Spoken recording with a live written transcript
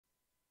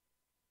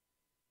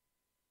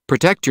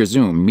Protect your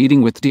Zoom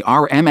meeting with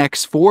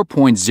DRM-X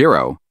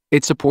 4.0.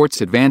 It supports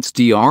advanced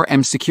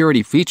DRM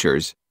security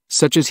features,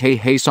 such as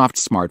Haihaisoft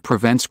Smart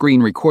Prevent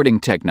Screen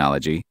Recording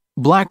Technology,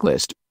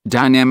 Blacklist,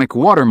 Dynamic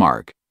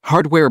Watermark,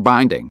 Hardware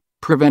Binding,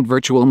 Prevent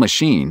Virtual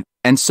Machine,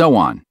 and so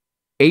on.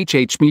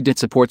 HHMeet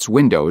supports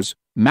Windows,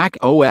 Mac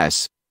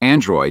OS,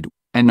 Android,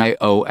 and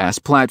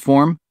iOS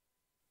platform.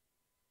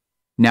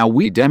 Now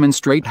we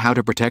demonstrate how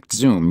to protect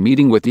Zoom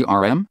meeting with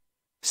DRM.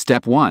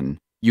 Step 1.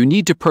 You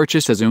need to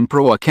purchase a Zoom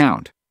Pro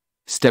account.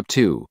 Step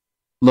 2.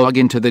 Log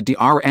into the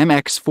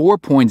DRM-X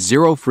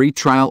 4.0 free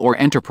trial or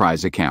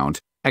enterprise account,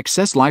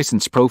 access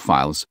license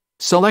profiles,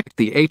 select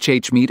the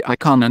HHMeet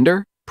icon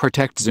under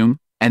Protect Zoom,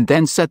 and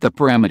then set the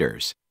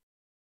parameters.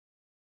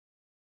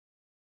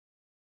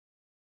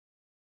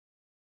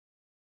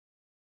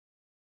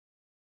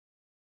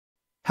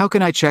 How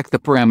can I check the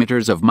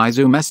parameters of my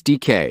Zoom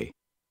SDK?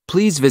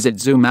 Please visit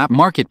Zoom App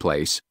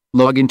Marketplace,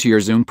 log into your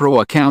Zoom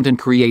Pro account and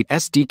create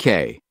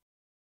SDK.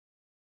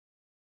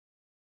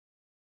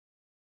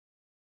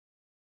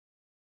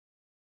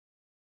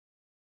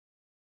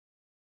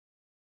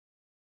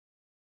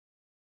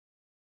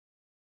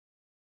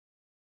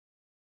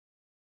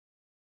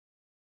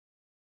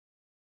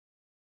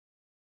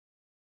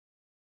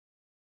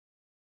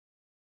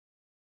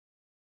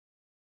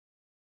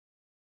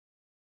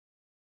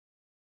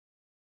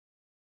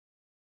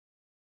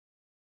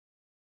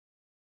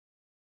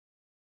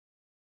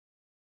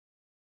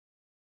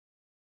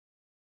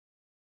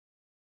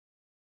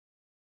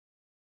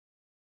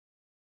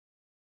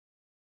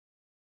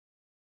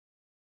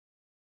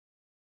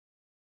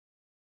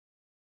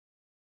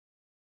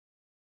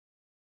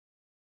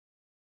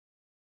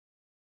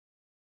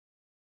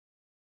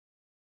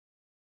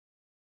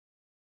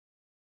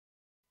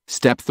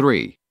 Step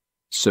 3.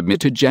 Submit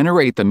to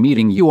generate the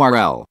meeting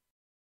URL.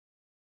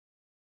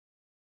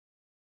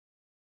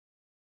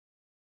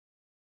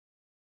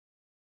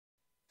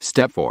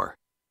 Step 4.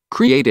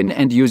 Create an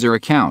end-user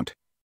account.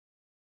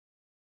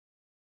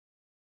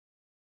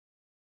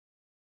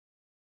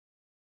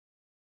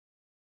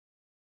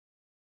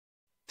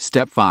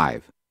 Step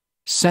 5.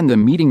 Send the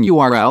meeting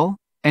URL,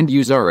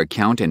 end-user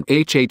account and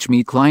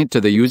HHMeet client to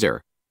the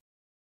user.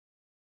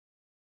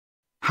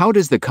 How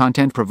does the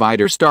content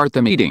provider start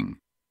the meeting?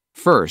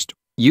 First,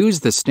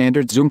 use the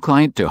standard Zoom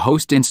client to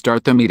host and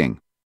start the meeting.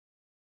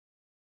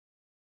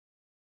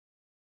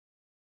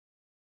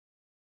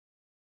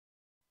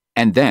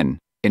 And then,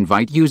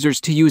 invite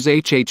users to use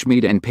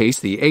HHMeet and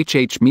paste the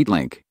HHMeet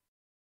link.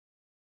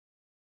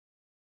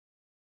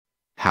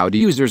 How do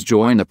users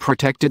join a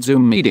protected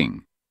Zoom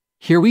meeting?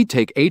 Here we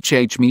take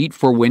HHMeet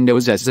for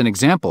Windows as an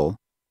example.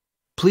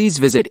 Please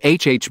visit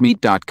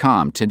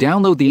hhmeet.com to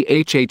download the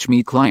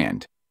HHMeet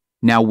client.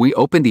 Now we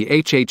open the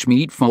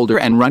HHMeet folder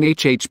and run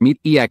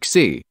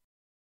HHMeet.exe.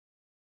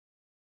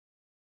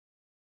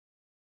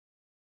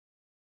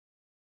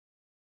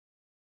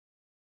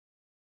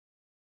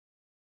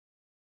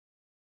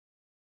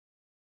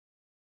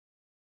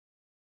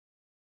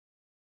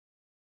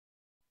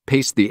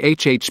 Paste the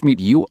HHMeet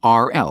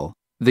URL.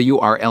 The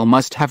URL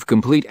must have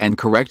complete and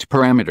correct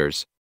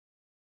parameters.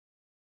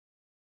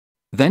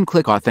 Then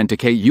click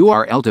Authenticate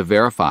URL to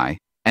verify,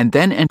 and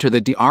then enter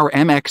the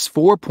DRM-X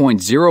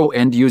 4.0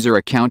 end-user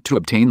account to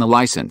obtain the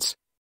license.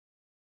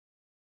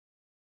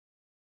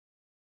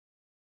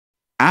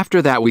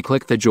 After that we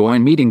click the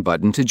Join Meeting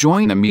button to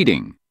join a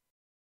meeting.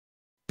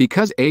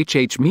 Because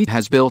HHMeet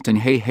has built-in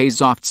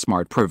Haihaisoft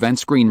Smart Prevent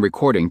Screen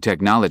Recording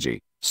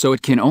technology, so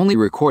it can only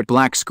record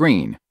black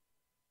screen.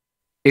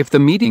 If the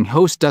meeting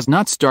host does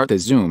not start the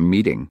Zoom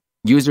meeting,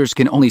 users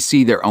can only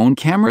see their own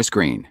camera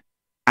screen.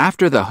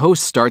 After the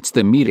host starts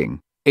the meeting,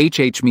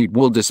 HHMeet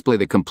will display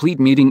the complete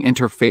meeting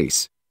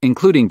interface,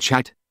 including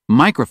chat,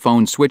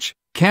 microphone switch,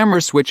 camera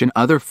switch and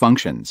other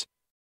functions.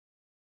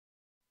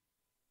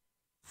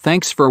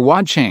 Thanks for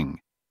watching.